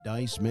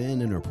Dice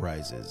Man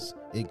Enterprises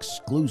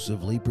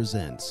exclusively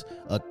presents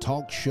a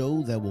talk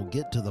show that will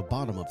get to the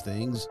bottom of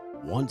things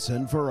once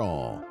and for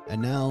all. And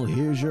now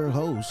here's your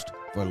host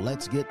for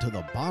Let's Get to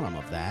the Bottom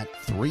of That,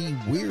 three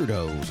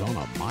weirdos on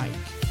a mic.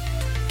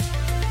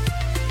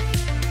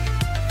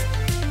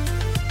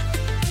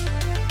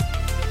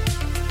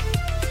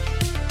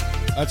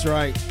 That's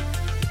right.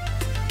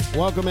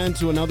 Welcome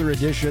into another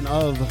edition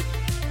of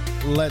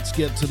Let's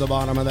Get to the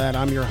Bottom of That.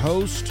 I'm your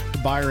host,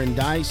 Byron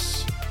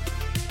Dice.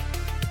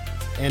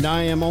 And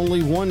I am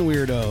only one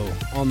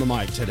weirdo on the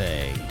mic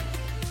today.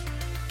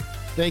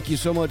 Thank you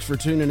so much for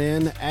tuning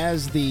in.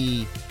 As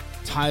the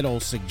title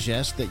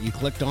suggests that you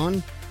clicked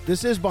on,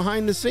 this is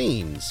behind the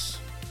scenes.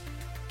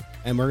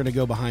 And we're going to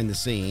go behind the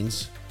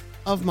scenes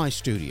of my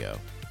studio.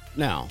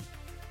 Now,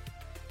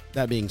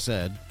 that being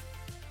said,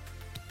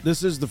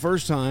 this is the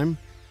first time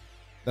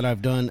that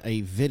I've done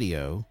a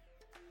video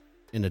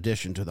in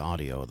addition to the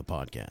audio of the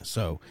podcast.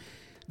 So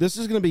this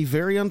is going to be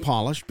very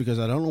unpolished because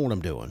I don't know what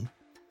I'm doing.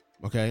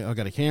 Okay, I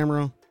got a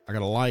camera, I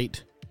got a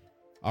light,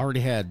 I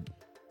already had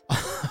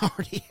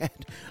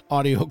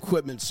audio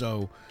equipment,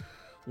 so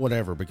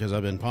whatever, because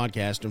I've been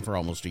podcasting for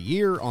almost a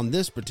year on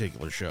this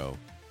particular show.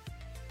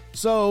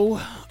 So,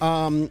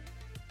 and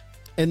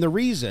the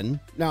reason,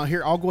 now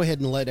here, I'll go ahead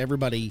and let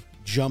everybody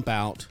jump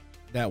out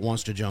that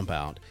wants to jump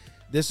out.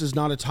 This is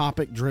not a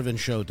topic-driven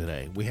show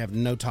today. We have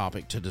no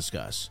topic to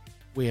discuss.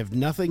 We have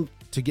nothing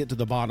to get to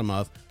the bottom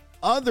of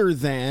other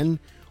than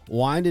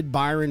why did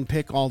Byron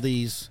pick all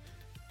these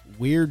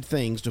weird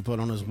things to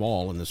put on his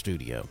wall in the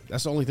studio.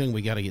 That's the only thing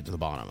we got to get to the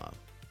bottom of.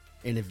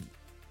 And if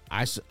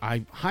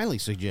I highly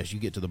suggest you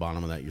get to the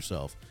bottom of that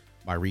yourself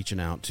by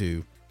reaching out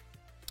to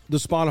the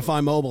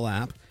Spotify mobile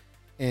app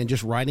and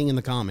just writing in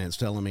the comments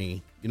telling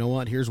me, you know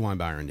what, here's why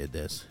Byron did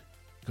this.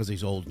 Because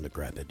he's old and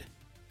decrepit.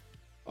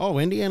 Oh,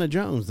 Indiana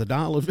Jones, the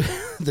dial of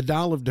the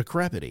dial of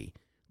decrepity,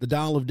 the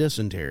dial of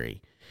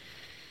dysentery,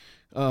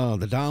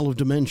 the dial of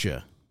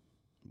dementia,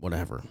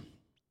 whatever.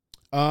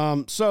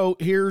 So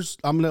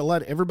I'm going to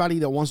let everybody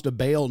that wants to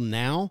bail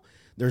now.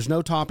 There's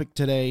no topic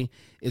today.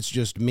 It's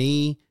just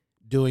me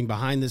doing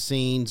behind the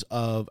scenes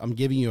of, I'm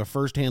giving you a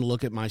firsthand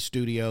look at my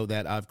studio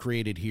that I've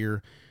created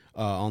here,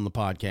 on the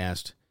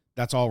podcast.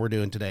 That's all we're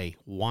doing today.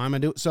 Why am I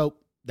doing? So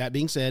that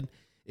being said,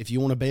 if you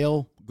want to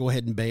bail, go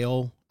ahead and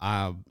bail.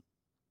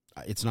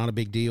 It's not a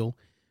big deal,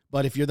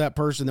 but if you're that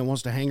person that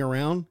wants to hang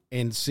around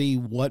and see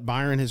what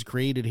Byron has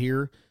created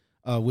here,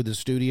 with the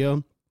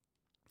studio,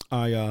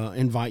 I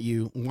invite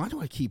you. Why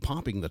do I keep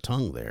popping the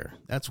tongue there?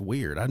 That's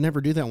weird. I never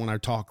do that when I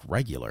talk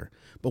regular,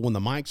 but when the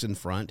mic's in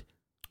front,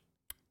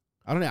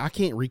 I don't know. I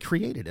can't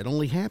recreate it. It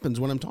only happens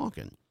when I'm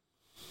talking.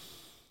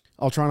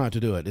 I'll try not to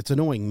do it. It's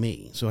annoying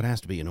me, so it has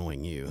to be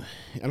annoying you.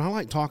 And I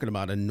like talking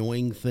about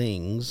annoying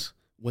things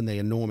when they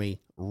annoy me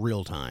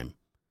real time.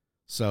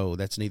 So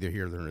that's neither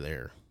here nor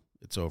there.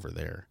 It's over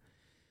there.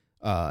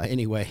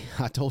 Anyway,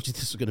 I told you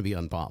this is going to be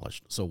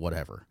unpolished, so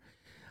whatever.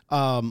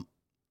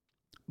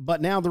 But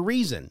now the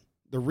reason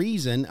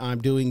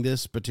I'm doing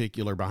this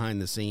particular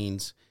behind the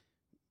scenes,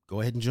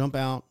 go ahead and jump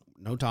out.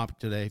 No topic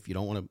today. If you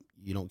don't want to,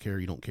 you don't care,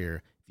 you don't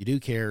care. If you do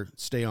care,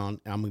 stay on.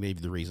 I'm going to give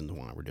you the reasons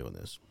why we're doing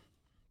this.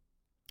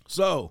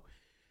 So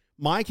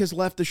Mike has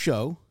left the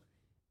show.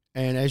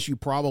 And as you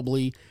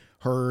probably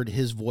heard,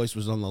 his voice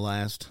was on the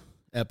last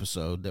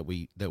episode that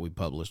we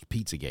published,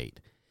 Pizzagate.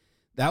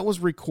 That was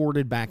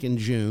recorded back in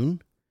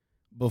June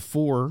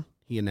before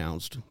he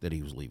announced that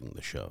he was leaving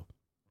the show.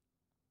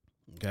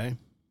 Okay.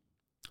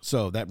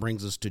 So that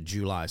brings us to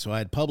July. So I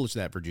had published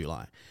that for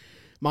July.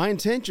 My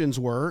intentions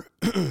were,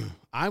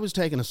 I was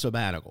taking a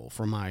sabbatical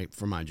from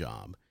my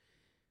job.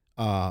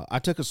 I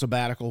took a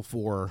sabbatical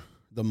for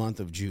the month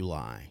of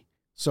July.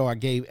 So I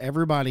gave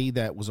everybody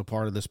that was a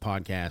part of this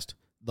podcast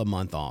the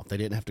month off. They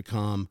didn't have to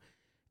come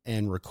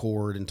and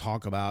record and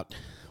talk about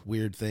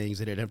weird things.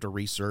 They didn't have to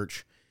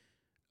research.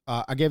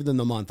 I gave them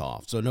the month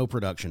off. So no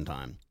production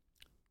time.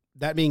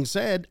 That being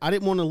said, I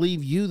didn't want to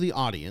leave you, the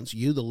audience,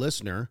 you, the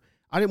listener.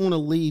 I didn't want to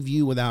leave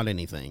you without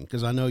anything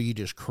because I know you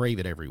just crave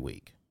it every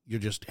week.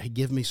 You're just, hey,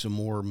 give me some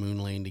more moon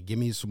landing, give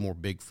me some more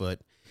Bigfoot,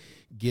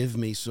 give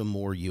me some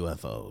more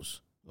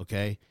UFOs,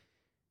 okay?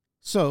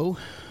 So,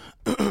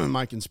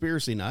 my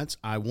conspiracy nuts,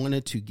 I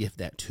wanted to give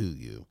that to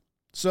you.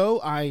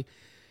 So, I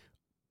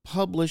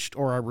published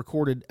or I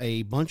recorded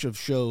a bunch of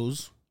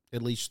shows,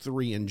 at least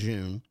 3 in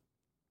June,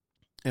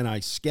 and I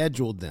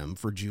scheduled them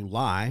for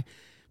July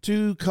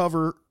to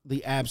cover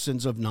the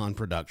absence of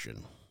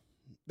non-production.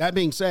 That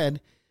being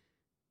said,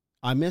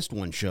 I missed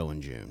one show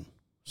in June.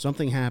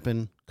 Something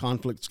happened,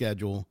 conflict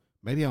schedule.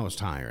 Maybe I was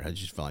tired. I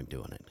just felt like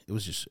doing it. It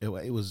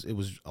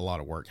was a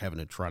lot of work having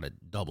to try to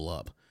double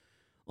up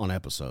on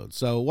episodes.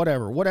 So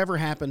whatever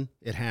happened,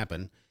 it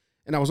happened.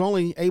 And I was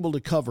only able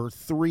to cover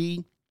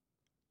 3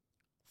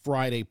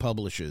 Friday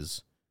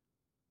publishes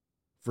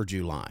for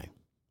July.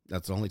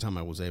 That's the only time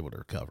I was able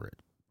to cover it.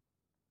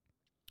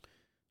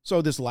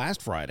 So this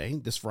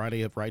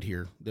Friday up right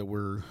here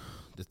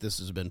that this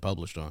has been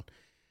published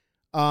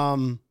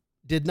on,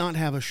 did not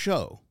have a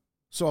show.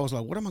 So I was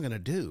like, what am I going to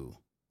do?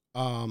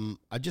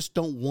 I just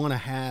don't want to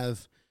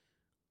have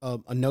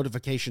a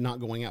notification not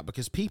going out,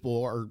 because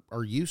people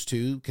are used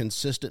to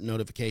consistent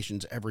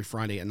notifications every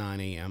Friday at 9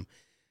 a.m.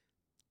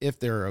 If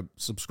they're a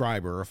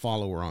subscriber or a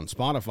follower on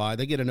Spotify,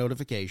 they get a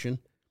notification.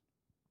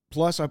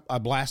 Plus, I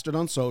blast it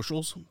on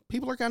socials.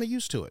 People are kind of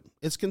used to it.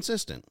 It's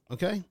consistent,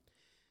 okay?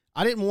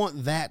 I didn't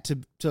want that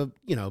to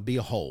be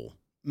a hole.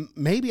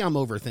 Maybe I'm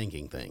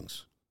overthinking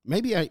things.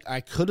 Maybe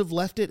I could have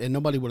left it and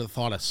nobody would have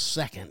thought a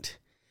second,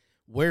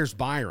 where's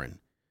Byron?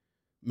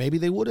 Maybe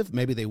they would have,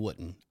 maybe they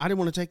wouldn't. I didn't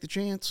want to take the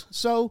chance.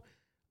 So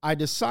I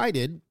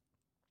decided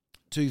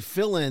to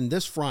fill in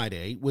this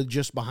Friday with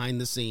just behind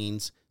the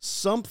scenes,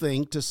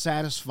 something to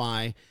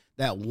satisfy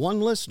that one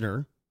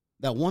listener,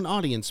 that one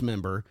audience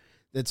member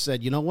that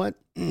said, you know what,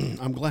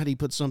 I'm glad he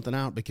put something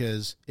out,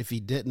 because if he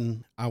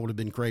didn't, I would have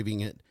been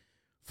craving it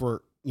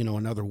for,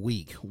 another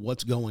week.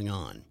 What's going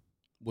on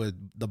with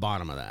the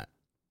bottom of that?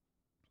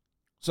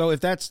 So if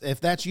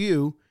that's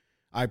you,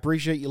 I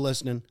appreciate you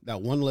listening.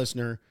 That one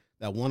listener,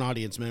 that one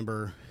audience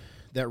member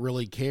that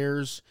really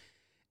cares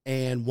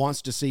and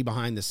wants to see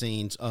behind the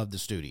scenes of the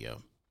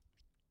studio.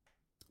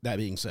 That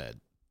being said,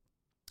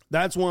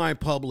 that's why I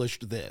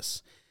published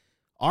this.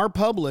 Our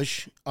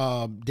publish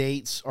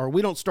dates are,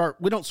 we don't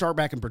start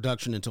back in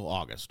production until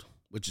August,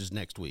 which is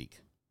next week.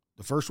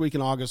 The first week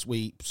in August,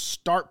 we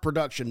start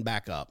production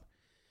back up.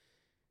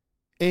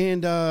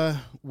 And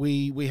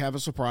we have a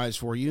surprise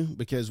for you,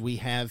 because we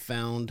have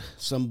found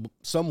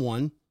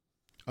someone.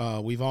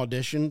 We've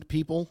auditioned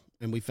people,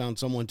 and we found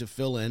someone to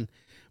fill in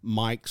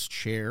Mike's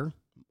chair.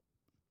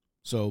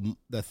 So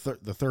the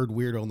third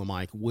weirdo on the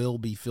mic will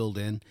be filled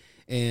in,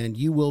 and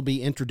you will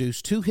be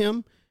introduced to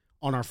him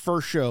on our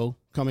first show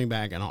coming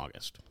back in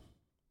August.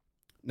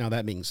 Now,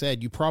 that being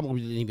said, you probably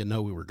didn't even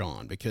know we were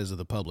gone because of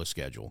the publish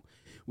schedule.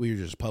 We were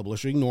just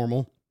publishing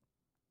normal,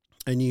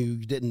 and you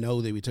didn't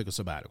know that we took a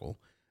sabbatical.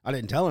 I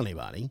didn't tell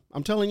anybody.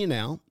 I'm telling you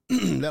now.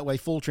 That way,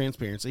 full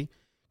transparency.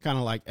 Kind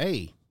of like,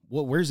 hey,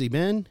 where's he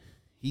been?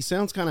 He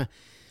sounds kind of,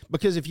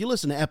 because if you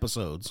listen to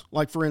episodes,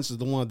 like for instance,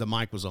 the one that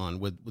Mike was on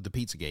with the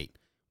Pizzagate,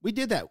 we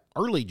did that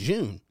early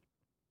June,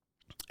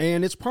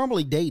 and it's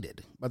probably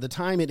dated. By the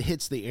time it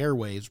hits the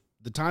airwaves,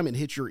 the time it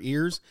hits your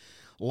ears,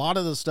 a lot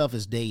of the stuff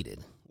is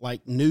dated.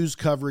 Like news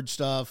coverage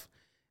stuff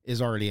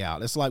is already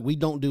out. It's like we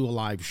don't do a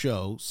live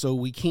show, so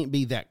we can't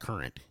be that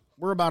current.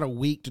 We're about a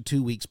week to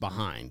 2 weeks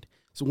behind.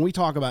 So when we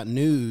talk about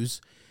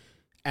news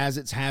as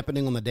it's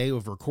happening on the day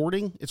of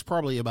recording, it's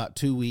probably about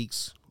 2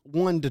 weeks,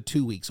 1 to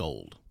 2 weeks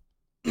old,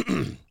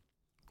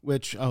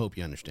 which I hope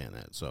you understand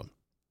that. So,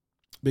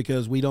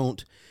 because we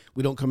don't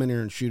come in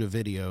here and shoot a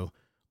video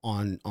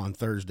on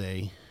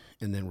Thursday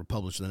and then we're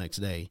published the next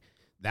day.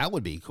 That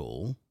would be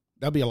cool.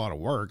 That'd be a lot of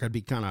work. I'd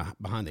be kind of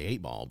behind the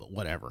eight ball, but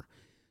whatever.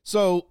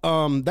 So,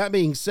 that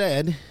being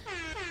said,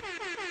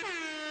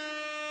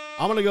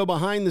 I'm going to go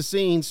behind the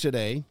scenes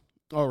today.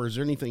 Or is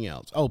there anything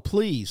else? Oh,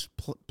 please,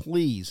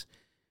 please,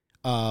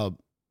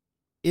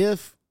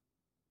 if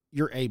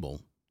you're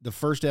able, the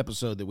first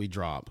episode that we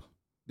drop,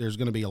 there's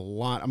going to be a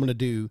lot. I'm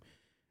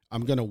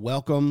going to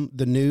welcome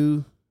the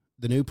new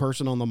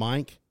person on the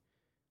mic,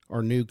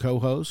 our new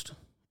co-host.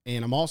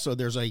 And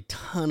there's a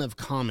ton of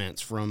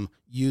comments from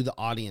you, the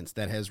audience,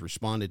 that has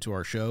responded to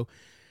our show.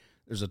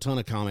 There's a ton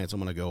of comments I'm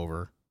going to go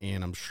over,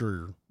 and I'm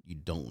sure you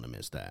don't want to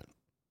miss that.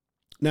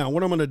 Now,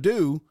 what I'm going to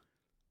do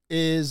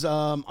is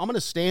I'm going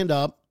to stand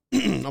up.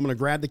 I'm going to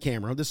grab the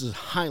camera. This is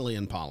highly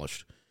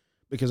unpolished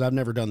because I've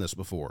never done this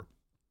before.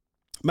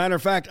 Matter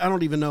of fact, I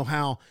don't even know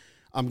how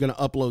I'm going to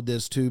upload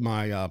this to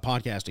my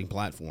podcasting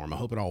platform. I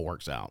hope it all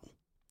works out.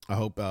 I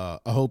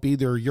hope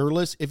either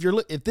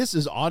if this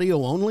is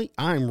audio only,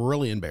 I'm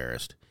really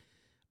embarrassed.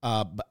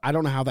 But I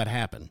don't know how that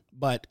happened.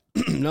 But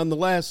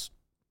nonetheless,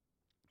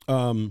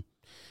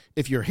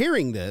 if you're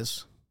hearing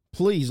this,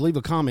 please leave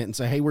a comment and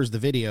say, hey, where's the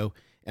video?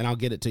 And I'll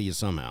get it to you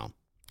somehow.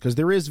 Because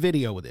there is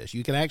video with this.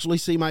 You can actually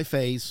see my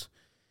face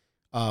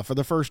for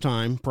the first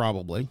time,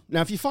 probably.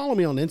 Now, if you follow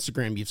me on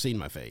Instagram, you've seen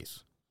my face.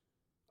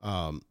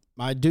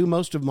 I do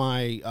most of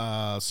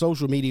my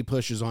social media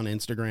pushes on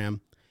Instagram,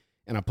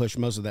 and I push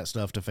most of that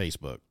stuff to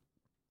Facebook.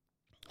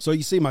 So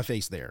you see my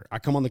face there. I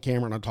come on the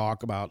camera and I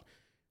talk about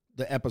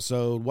the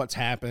episode, what's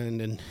happened,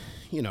 and,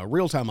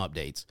 real-time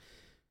updates.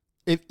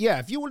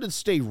 If you wanted to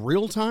stay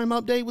real-time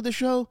update with the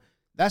show,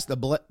 that's the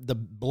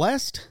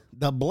blessed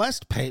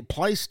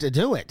place to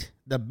do it.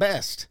 The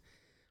best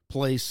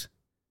place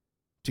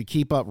to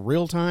keep up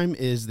real time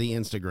is the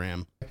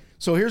Instagram.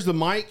 So here's the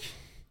mic,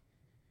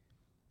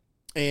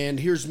 and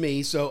here's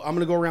me. So I'm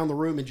going to go around the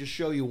room and just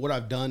show you what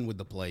I've done with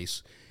the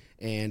place.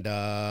 And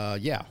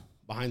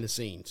behind the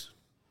scenes.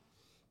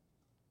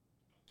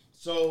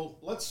 So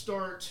let's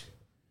start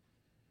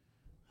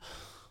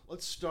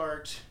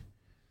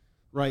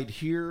right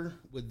here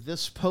with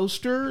this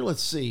poster.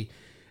 Let's see.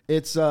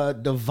 It's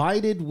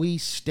Divided We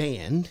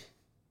Stand.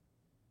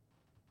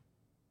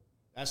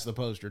 That's the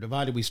poster.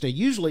 Divided we stand.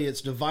 Usually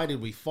it's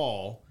divided we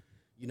fall,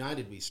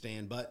 united we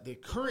stand. But the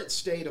current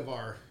state of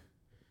our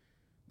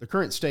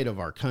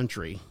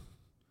country,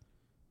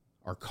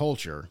 our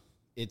culture,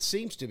 it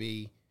seems to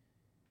be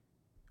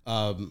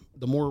the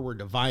more we're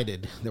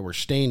divided that we're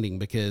standing,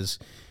 because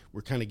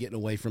we're kind of getting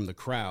away from the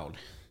crowd.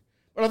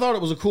 But I thought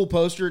it was a cool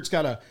poster. It's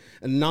got a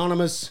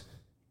anonymous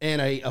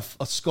and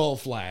a skull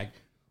flag.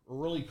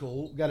 Really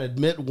cool. Got to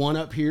admit one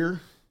up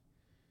here.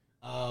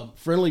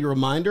 Friendly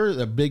reminder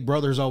that Big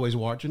Brother's always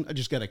watching. I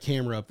just got a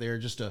camera up there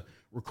just to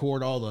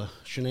record all the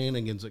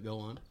shenanigans that go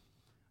on.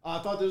 I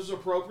thought this was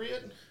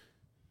appropriate.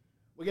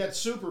 We got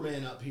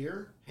Superman up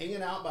here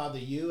hanging out by the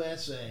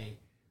USA,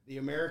 the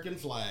American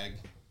flag.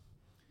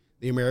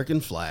 The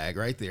American flag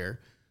right there.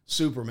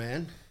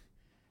 Superman.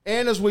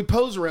 And as we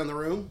pose around the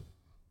room,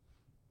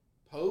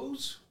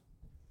 pose?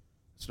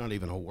 It's not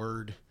even a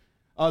word.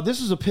 This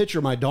is a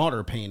picture my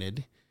daughter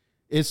painted.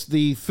 It's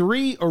the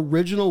 3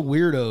 original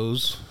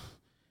weirdos.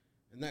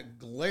 And that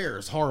glare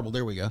is horrible.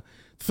 There we go.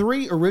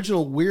 3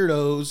 original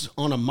weirdos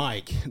on a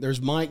mic.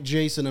 There's Mike,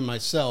 Jason, and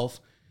myself.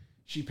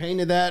 She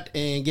painted that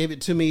and gave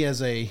it to me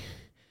as I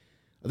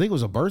think it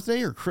was a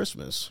birthday or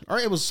Christmas. Or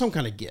it was some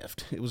kind of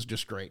gift. It was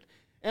just great.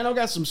 And I've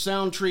got some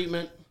sound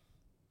treatment.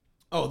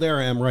 Oh, there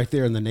I am right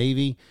there in the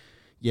Navy.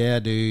 Yeah,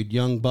 dude.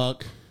 Young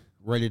buck.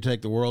 Ready to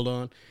take the world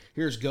on.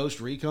 Here's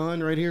Ghost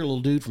Recon right here. Little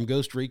dude from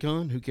Ghost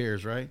Recon. Who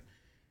cares, right?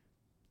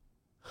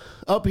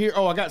 Up here.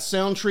 Oh, I got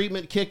sound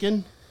treatment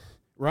kicking.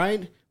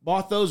 Right?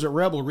 Bought those at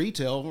Rebel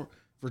Retail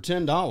for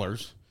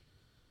 $10.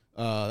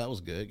 That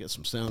was good. Get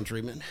some sound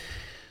treatment.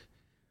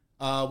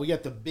 We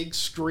got the big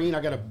screen.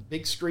 I got a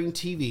big screen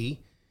TV.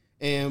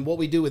 And what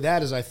we do with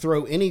that is I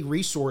throw any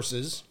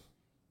resources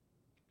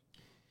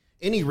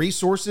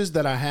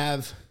that I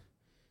have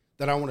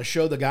that I want to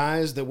show the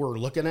guys that we're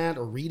looking at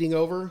or reading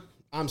over.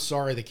 I'm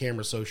sorry the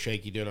camera's so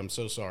shaky, dude. I'm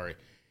so sorry.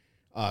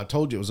 I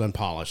told you it was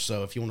unpolished,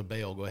 so if you want to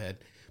bail, go ahead.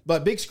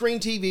 But big screen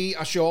TV,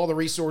 I show all the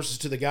resources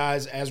to the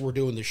guys as we're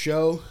doing the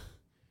show.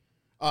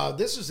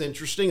 This is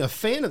interesting. A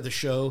fan of the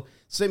show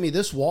sent me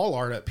this wall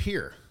art up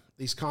here.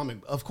 These comic,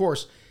 of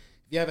course,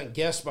 if you haven't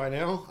guessed by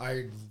now,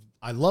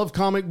 I love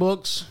comic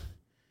books.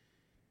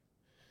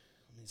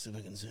 Let me see if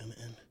I can zoom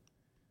in.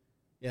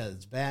 Yeah,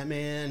 it's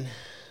Batman.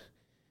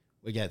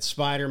 We got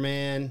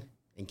Spider-Man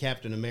and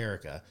Captain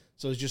America.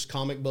 So it's just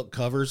comic book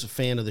covers. A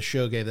fan of the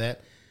show gave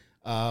that.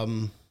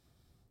 And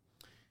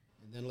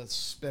then let's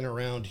spin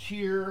around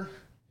here.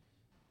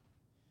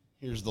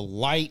 Here's the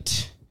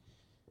light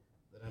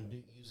that I'm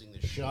using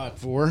the shot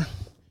for.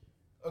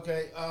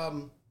 Okay,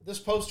 this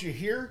poster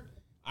here,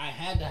 I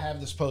had to have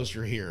this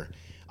poster here.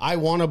 I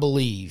want to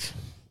believe.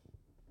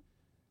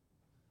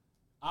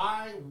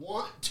 I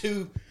want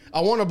to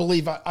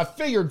believe. I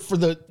figured for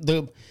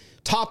the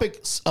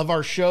topics of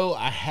our show,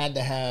 I had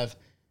to have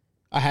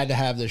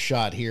this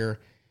shot here.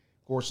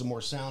 Of course, some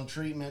more sound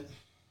treatment.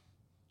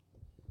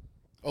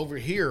 Over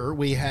here,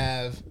 we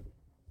have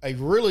a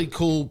really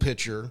cool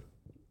picture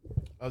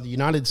of the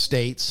United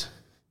States.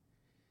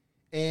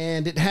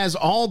 And it has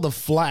all the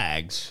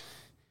flags.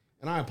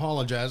 And I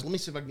apologize. Let me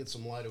see if I can get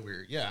some light over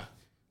here. Yeah,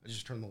 I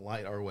just turned the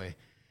light our way.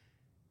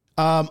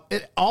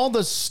 All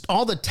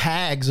the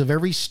tags of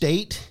every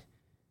state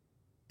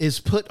is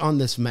put on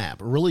this map.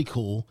 Really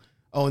cool.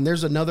 Oh, and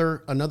there's another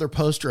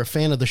poster a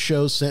fan of the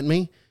show sent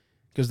me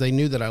because they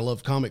knew that I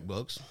love comic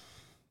books.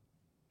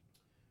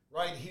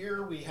 Right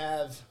here we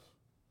have,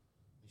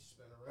 let me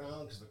spin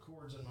around because the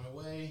cord's in my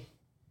way.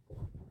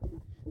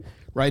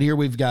 Right here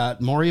we've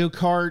got Mario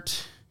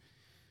Kart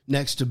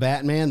next to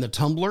Batman, the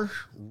tumbler.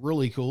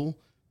 Really cool.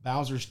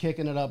 Bowser's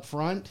kicking it up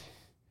front.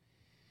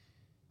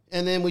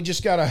 And then we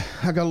just I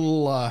got a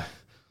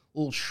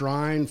little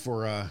shrine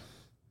for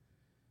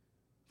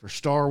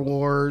Star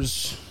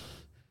Wars.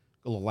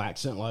 A little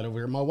accent light over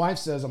here. My wife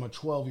says I'm a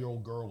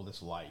 12-year-old girl with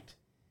this light.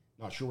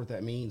 Not sure what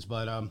that means,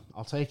 but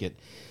I'll take it.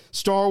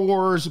 Star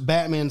Wars,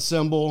 Batman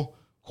symbol.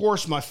 Of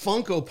course, my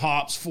Funko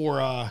Pops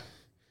for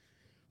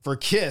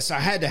Kiss. I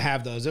had to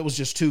have those. It was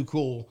just too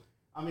cool.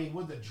 I mean,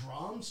 with the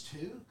drums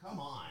too. Come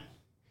on.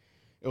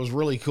 It was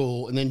really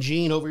cool. And then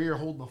Gene over here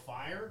holding the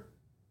fire.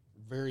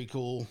 Very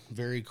cool.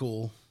 Very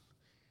cool.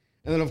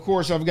 And then, of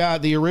course, I've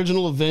got the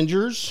original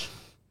Avengers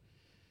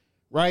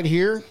right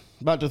here.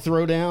 About to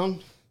throw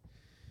down.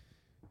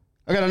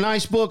 I got a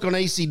nice book on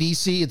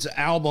AC/DC. It's an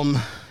album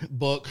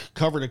book,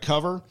 cover to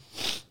cover.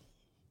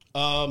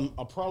 I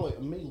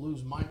may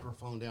lose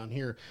microphone down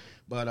here,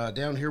 but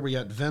down here we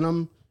got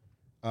Venom,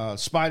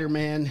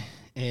 Spider-Man,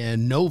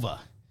 and Nova.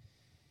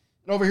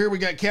 And over here we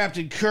got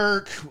Captain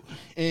Kirk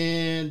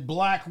and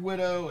Black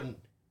Widow, and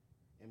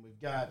we've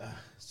got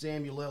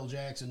Samuel L.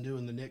 Jackson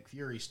doing the Nick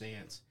Fury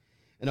stance.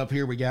 And up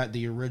here we got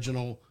the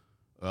original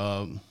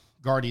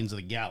Guardians of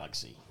the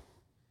Galaxy.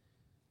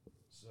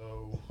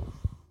 So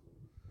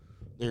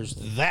there's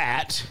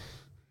that.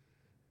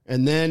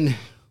 And then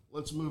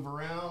let's move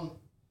around.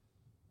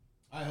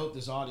 I hope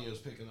this audio is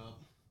picking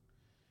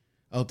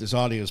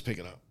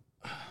up.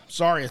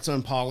 Sorry, it's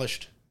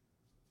unpolished.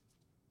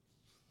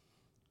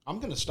 I'm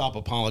going to stop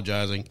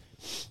apologizing.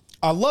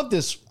 I love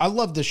this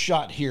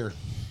shot here.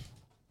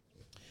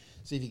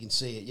 See if you can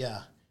see it.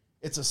 Yeah.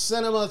 It's a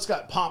cinema. It's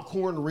got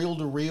popcorn reel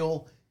to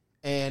reel,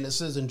 and it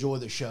says enjoy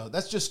the show.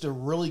 That's just a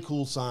really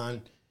cool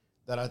sign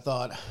that I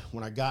thought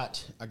when I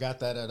got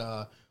that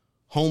at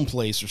Home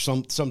Place or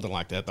something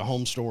like that, the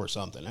home store or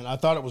something. And I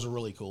thought it was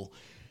really cool.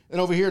 And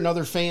over here,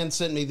 another fan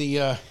sent me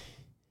the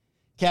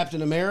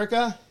Captain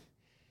America.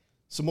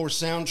 Some more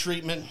sound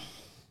treatment.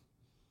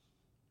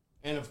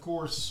 And, of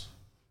course,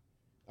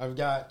 I've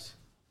got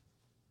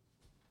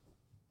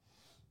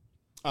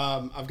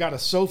a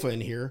sofa in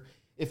here.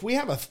 If we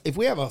have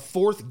a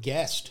fourth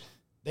guest,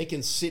 they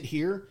can sit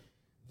here.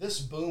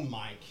 This boom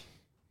mic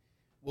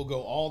will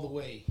go all the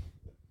way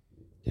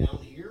down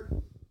here,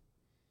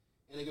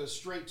 and it goes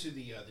straight to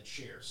the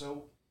chair.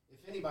 So if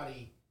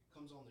anybody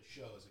comes on the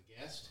show as a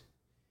guest,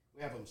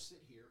 we have them sit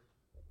here,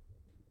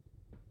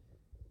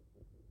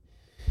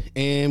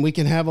 and we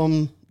can have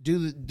them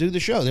do the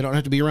show. They don't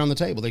have to be around the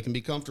table. They can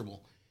be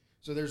comfortable.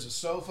 So there's a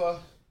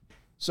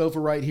sofa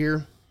right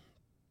here.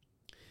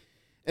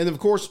 And of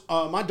course,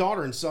 my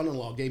daughter and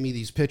son-in-law gave me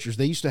these pictures.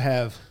 They used to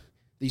have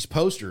these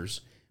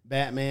posters,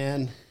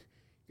 Batman,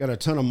 got a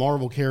ton of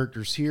Marvel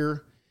characters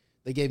here.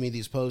 They gave me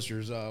these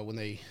posters when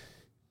they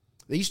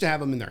used to have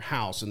them in their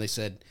house, and they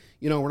said,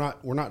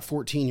 we're not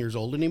 14 years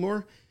old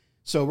anymore,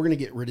 so we're going to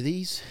get rid of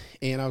these.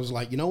 And I was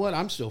like, you know what?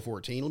 I'm still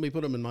 14. Let me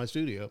put them in my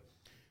studio.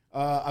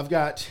 I've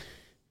got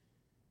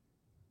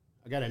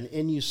an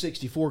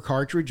NU64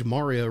 cartridge,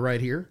 Mario, right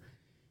here.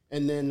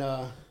 And then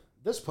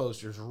this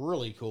poster is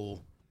really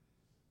cool.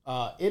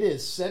 It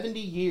is 70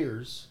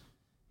 years.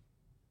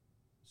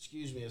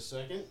 Excuse me a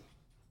second.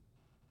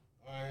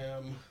 I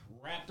am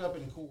wrapped up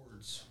in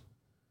cords.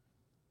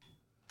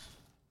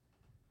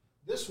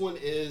 This one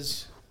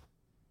is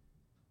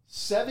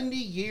 70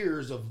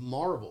 years of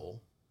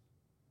Marvel.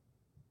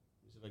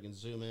 Let's see if I can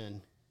zoom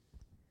in.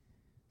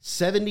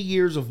 70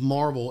 years of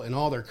Marvel and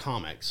all their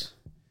comics.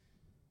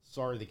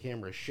 Sorry, the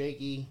camera is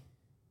shaky.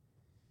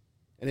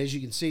 And as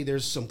you can see,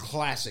 there's some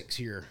classics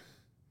here.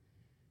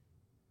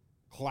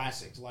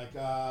 Classics. Like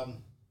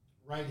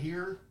right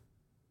here,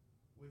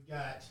 we've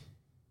got,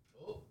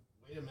 oh,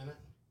 wait a minute.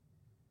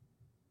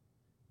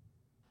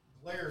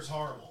 Glaire's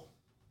Horrible.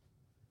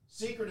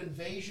 Secret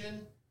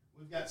Invasion.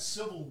 We've got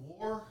Civil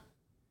War.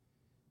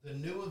 The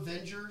New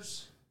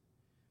Avengers.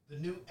 The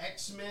New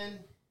X-Men.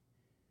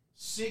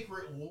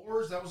 Secret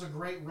Wars. That was a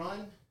great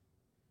run.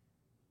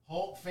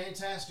 Hulk,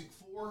 Fantastic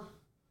Four.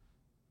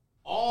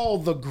 All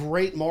the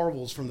great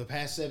Marvels from the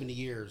past 70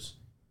 years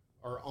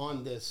are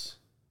on this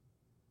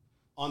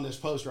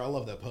poster. I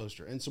love that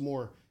poster. And some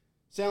more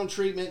sound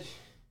treatment.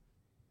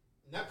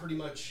 And that pretty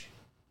much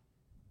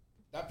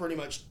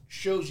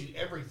shows you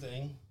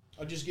everything.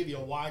 I'll just give you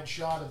a wide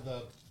shot of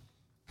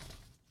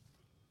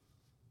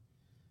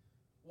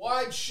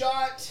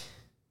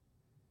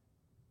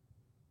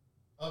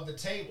the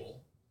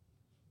table.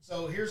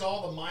 So here's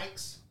all the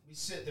mics.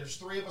 There's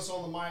 3 of us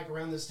on the mic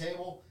around this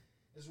table.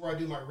 This is where I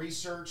do my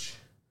research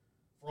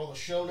for all the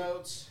show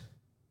notes.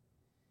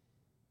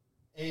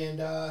 And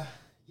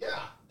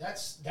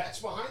that's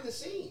behind the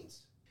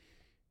scenes.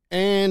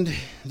 And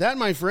that,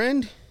 my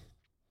friend,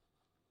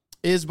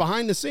 is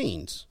behind the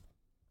scenes.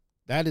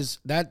 That is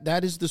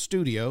the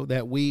studio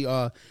that we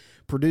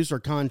produce our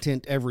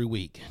content every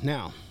week.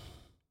 Now,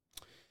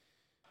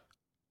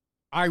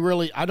 I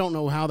don't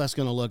know how that's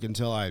going to look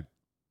until I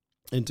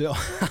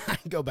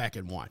go back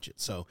and watch it.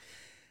 So,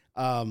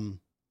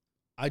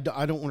 I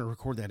don't want to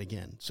record that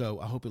again. So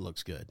I hope it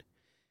looks good.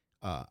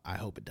 I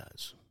hope it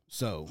does.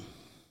 So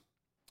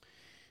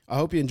I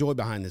hope you enjoy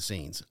behind the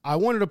scenes. I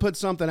wanted to put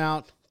something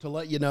out to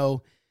let you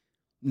know,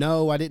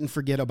 no, I didn't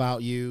forget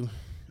about you.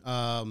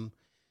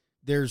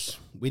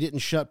 We didn't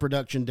shut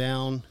production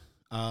down.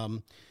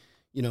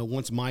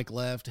 Once Mike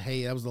left,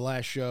 hey, that was the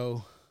last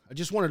show. I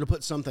just wanted to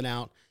put something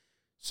out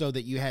so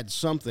that you had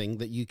something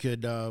that you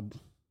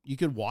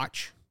could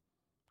watch.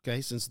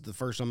 Okay. Since it's the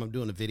first time I'm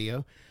doing a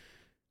video,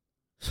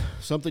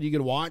 something you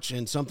can watch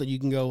and something you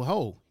can go,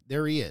 oh,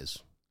 there he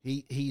is.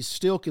 He's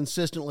still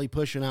consistently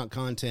pushing out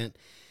content,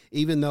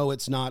 even though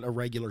it's not a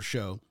regular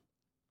show.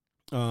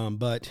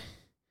 But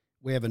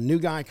we have a new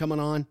guy coming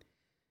on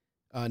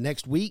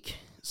next week,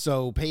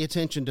 so pay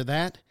attention to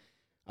that.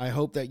 I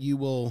hope that you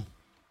will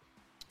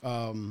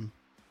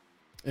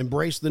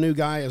embrace the new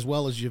guy as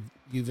well as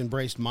you've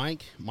embraced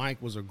Mike.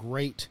 Mike was a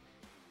great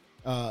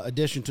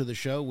addition to the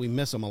show. We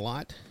miss him a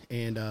lot,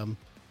 and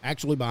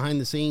actually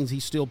behind the scenes,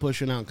 he's still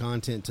pushing out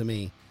content to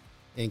me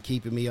and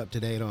keeping me up to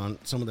date on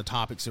some of the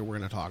topics that we're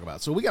going to talk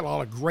about. So we got a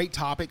lot of great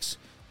topics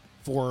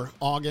for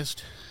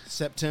August,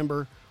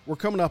 September. We're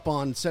coming up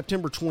on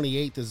September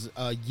 28th is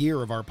a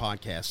year of our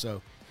podcast.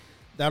 So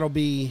that'll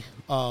be,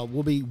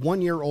 we'll be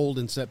 1 year old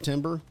in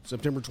September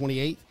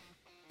 28th.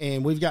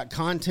 And we've got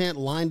content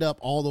lined up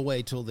all the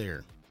way till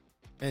there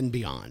and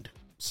beyond.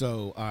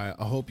 So I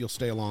hope you'll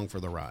stay along for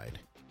the ride.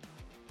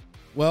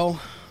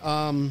 Well,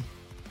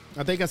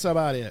 I think that's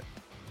about it.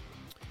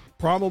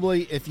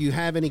 Probably if you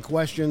have any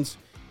questions.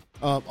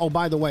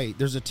 By the way,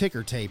 there's a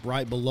ticker tape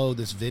right below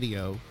this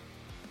video.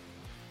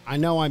 I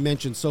know I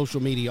mention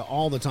social media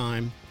all the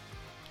time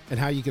and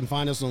how you can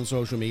find us on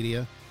social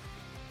media,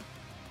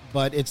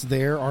 but it's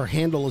there. Our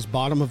handle is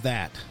bottom of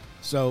that.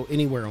 So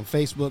anywhere on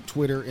Facebook,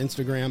 Twitter,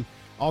 Instagram.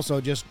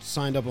 Also just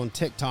signed up on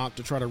TikTok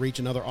to try to reach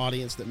another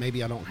audience that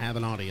maybe I don't have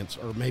an audience,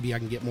 or maybe I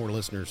can get more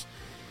listeners.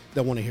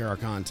 that want to hear our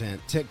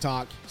content.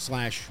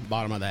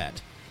 TikTok/bottom of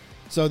that.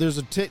 So there's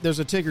a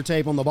ticker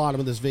tape on the bottom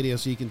of this video,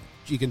 so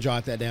you can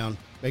jot that down.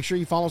 Make sure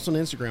you follow us on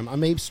Instagram. I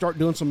may start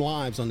doing some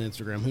lives on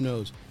Instagram. Who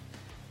knows?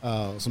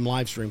 Some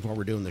live streams while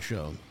we're doing the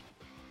show.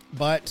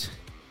 But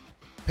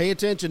pay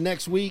attention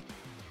next week.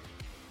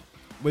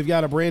 We've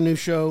got a brand new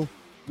show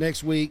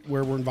next week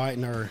where we're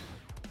inviting our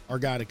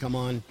guy to come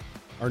on,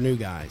 our new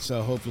guy.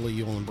 So hopefully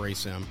you'll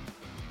embrace him.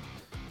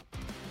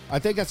 I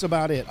think that's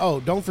about it. Oh,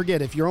 don't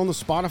forget, if you're on the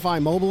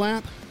Spotify mobile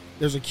app,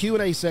 there's a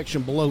Q&A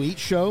section below each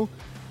show.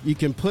 You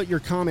can put your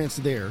comments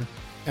there.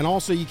 And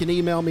also you can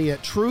email me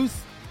at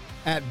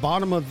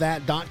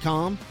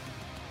truth@bottomofthat.com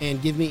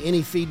and give me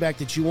any feedback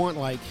that you want,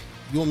 like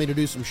you want me to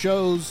do some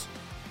shows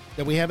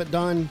that we haven't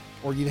done,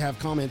 or you have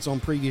comments on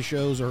previous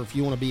shows, or if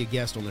you want to be a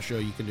guest on the show,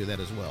 you can do that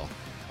as well.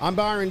 I'm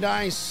Byron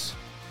Dice.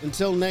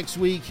 Until next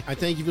week, I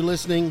thank you for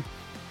listening.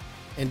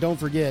 And don't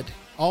forget,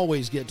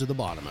 always get to the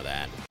bottom of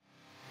that.